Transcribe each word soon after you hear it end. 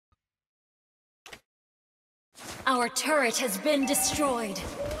Our turret has been destroyed.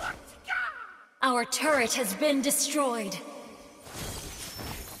 Our turret has been destroyed.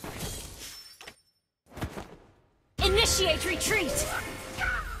 Initiate retreat!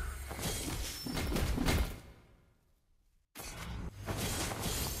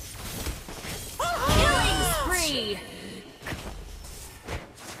 Killing spree!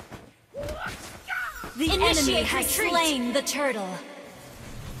 The enemy has slain the turtle.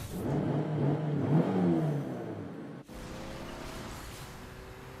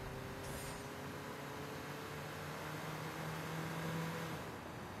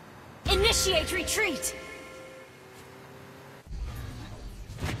 Initiate retreat!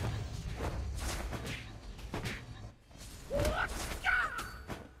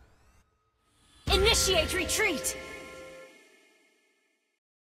 Initiate retreat!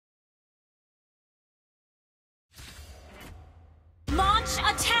 Launch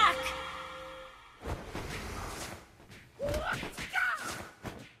attack!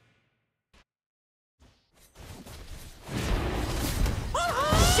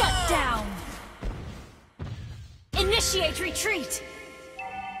 Shut down! Initiate retreat!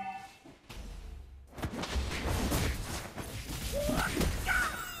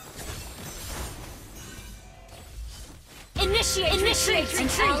 Initiate retreat! An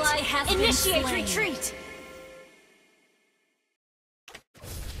ally has Initiate retreat!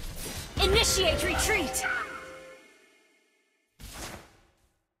 Initiate retreat!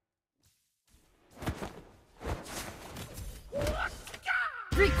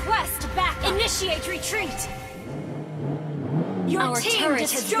 Request back! Initiate retreat! Your team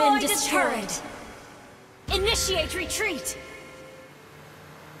has been destroyed! Initiate retreat!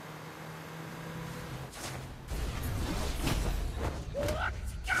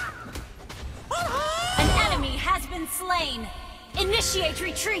 An enemy has been slain! Initiate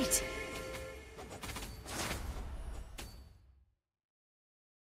retreat!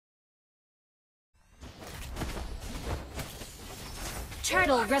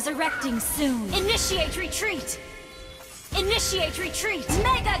 Turtle resurrecting soon. Initiate retreat! Initiate retreat!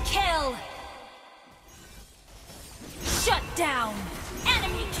 Mega kill! Shut down!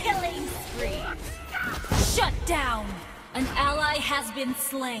 Enemy killing spree! Shut down! An ally has been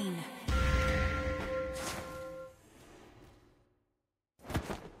slain.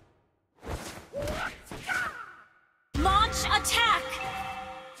 Launch attack!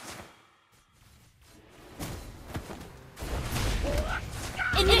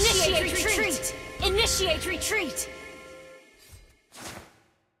 Initiate retreat! Initiate retreat!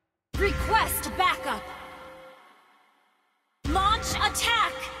 Request backup! Launch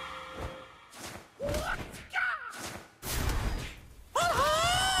attack!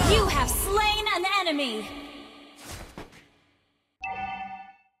 You have slain an enemy!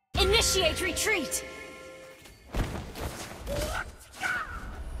 Initiate retreat!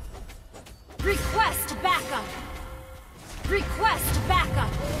 Request backup! Request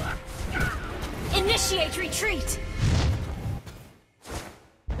backup! Initiate retreat!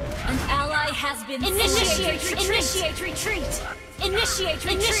 An ally has been Initiate retreat! Initiate retreat! Initiate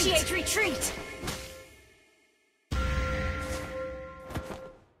retreat! Initiate retreat!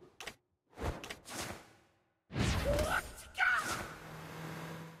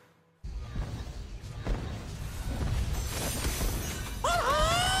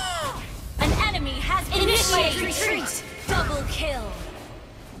 An enemy has Initiate retreat! Double kill!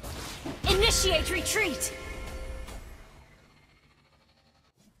 Initiate retreat!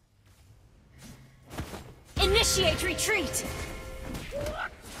 Initiate retreat!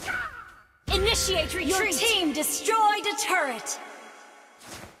 Initiate retreat! Your team destroyed a turret!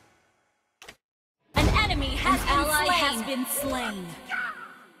 An enemy has been slain.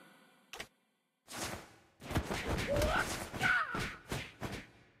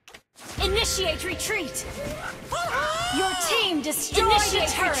 Initiate retreat! Your team destroyed a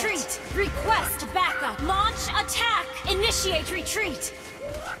turret! Retreat! Request backup! Launch attack! Initiate retreat!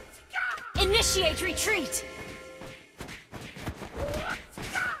 Initiate retreat!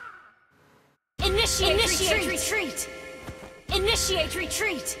 Initiate retreat! Initiate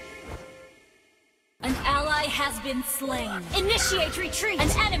retreat! An ally has been slain. Initiate retreat! An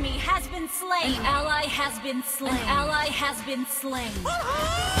enemy has been slain. An ally has been slain. An ally has been slain.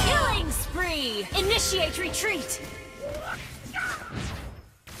 Killing spree! Initiate retreat!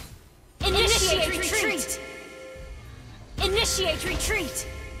 Initiate retreat! Initiate retreat!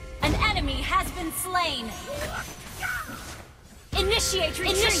 An enemy has been slain. Initiate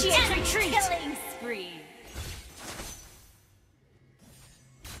retreat! Initiate retreat! Killing spree!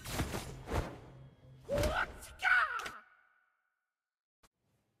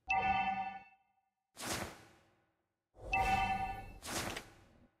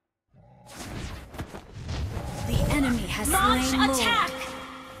 has slain attack!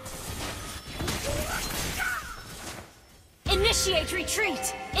 Initiate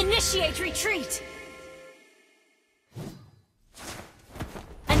retreat! Initiate retreat!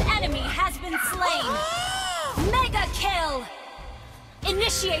 An enemy has been slain! Mega kill!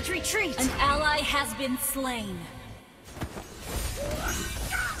 Initiate retreat! An ally has been slain.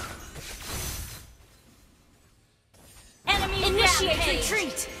 Enemy initiate rampage.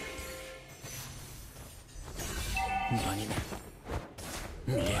 Retreat!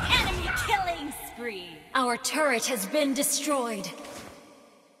 Enemy killing spree! Our turret has been destroyed.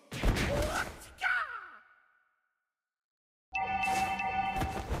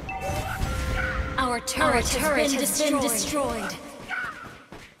 Our turret has been destroyed.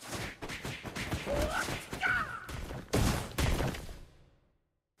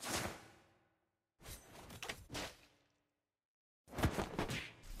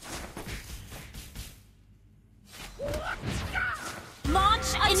 Launch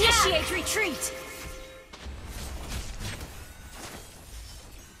attack! Initiate retreat!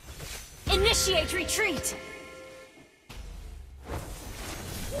 Initiate retreat!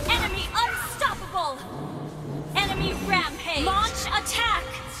 Enemy unstoppable! Enemy rampage! Launch attack!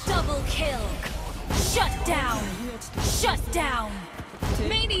 Double kill! Shut down! Shut down!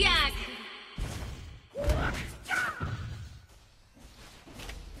 Maniac!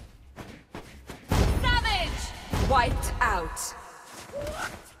 Savage! Wiped out.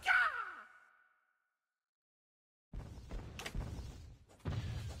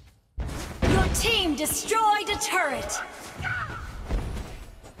 Your team destroyed a turret!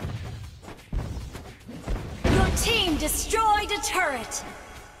 Your team destroyed a turret!